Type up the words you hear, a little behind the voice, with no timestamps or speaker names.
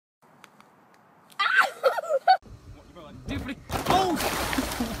Oh!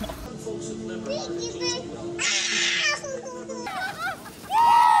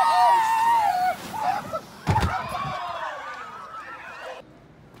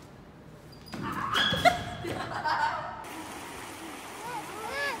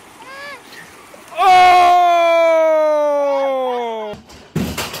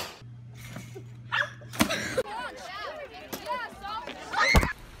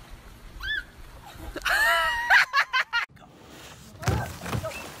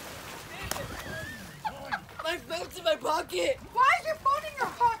 My phone's in my pocket! Why is your phone in your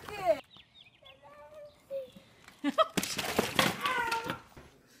pocket?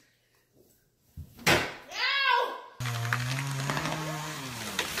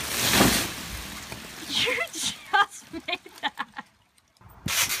 You just made that.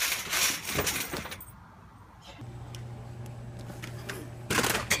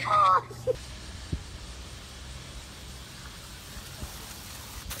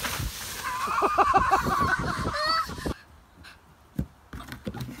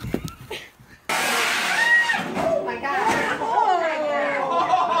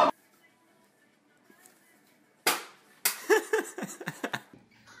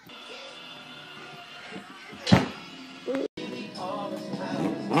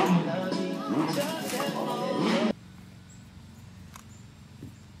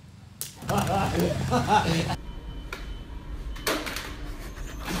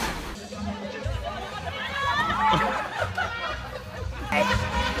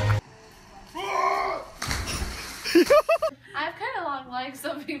 I have kind of long legs,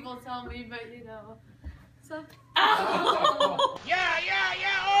 some people tell me, but you know. So. Oh! Yeah, yeah,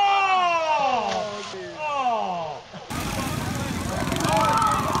 yeah! Oh! Oh!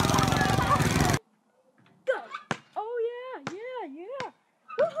 Oh yeah, yeah, yeah.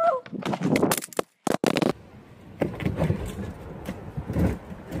 Woohoo!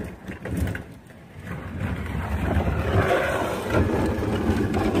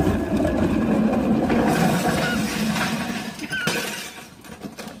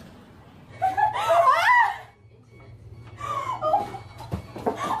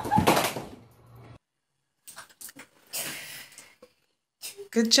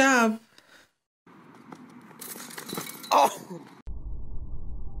 Good job. Oh!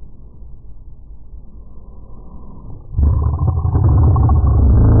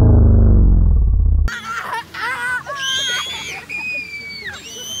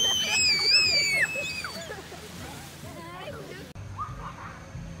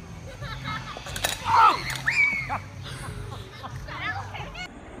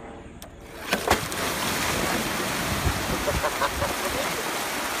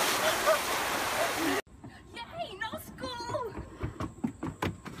 Yay, no school!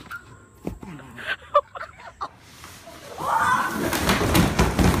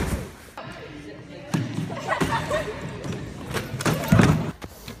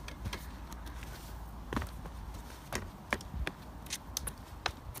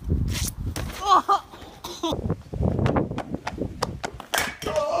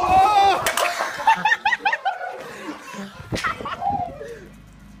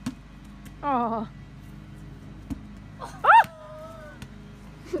 Oh.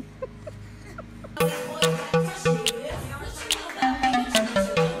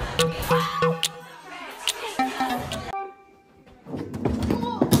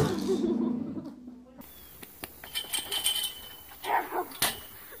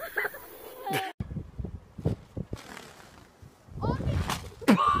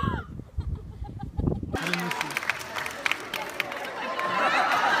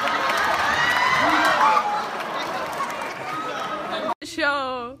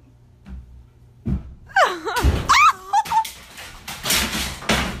 Show.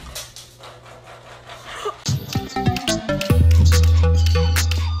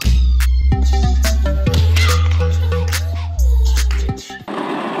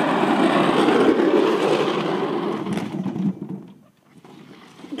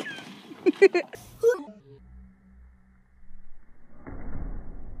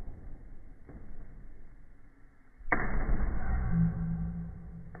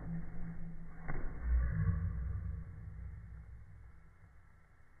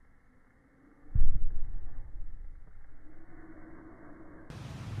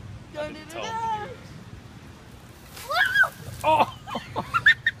 Oh!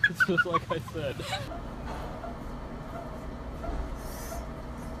 It's just like I said.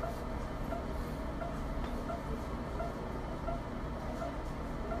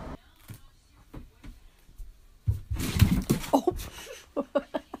 Oh.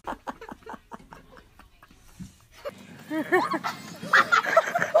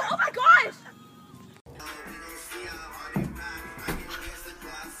 Oh my gosh!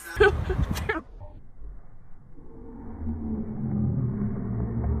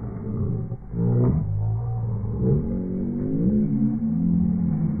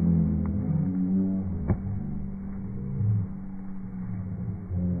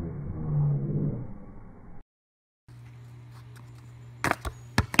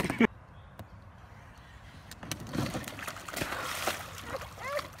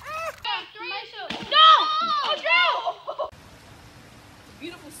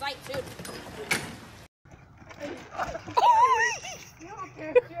 Beautiful sight too.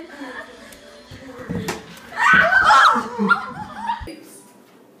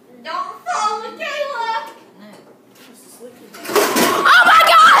 Don't fall, Michaela! Oh my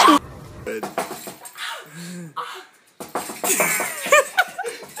god!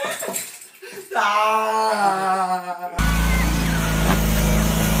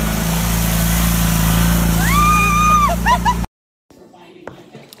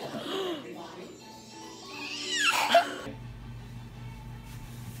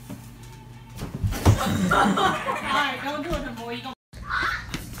 Alright, don't do it no more. You don't.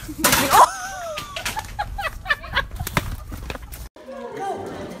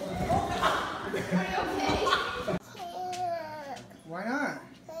 Why not?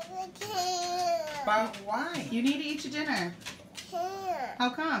 But why? You need to eat your dinner. How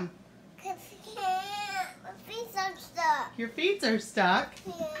come? My feet are stuck. Your feet are stuck?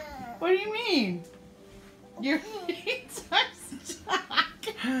 What do you mean? Your feet are stuck.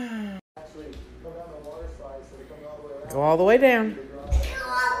 Go all the way down.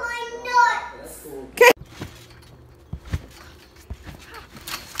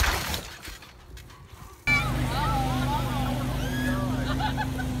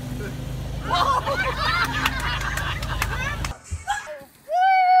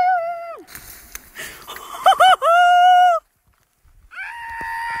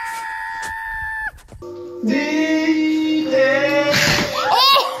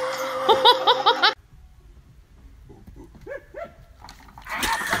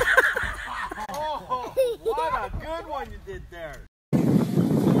 What a good one you did there.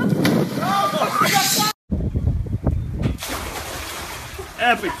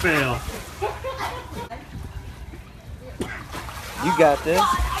 Epic fail. You got this.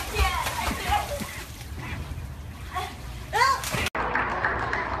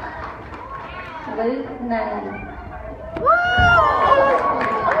 Luke 9.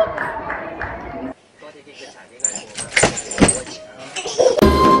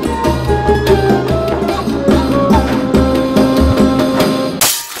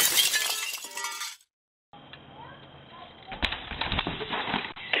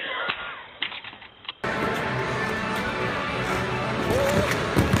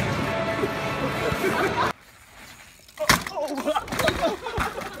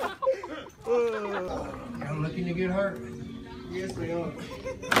 I'm looking to get hurt. Yes, they are.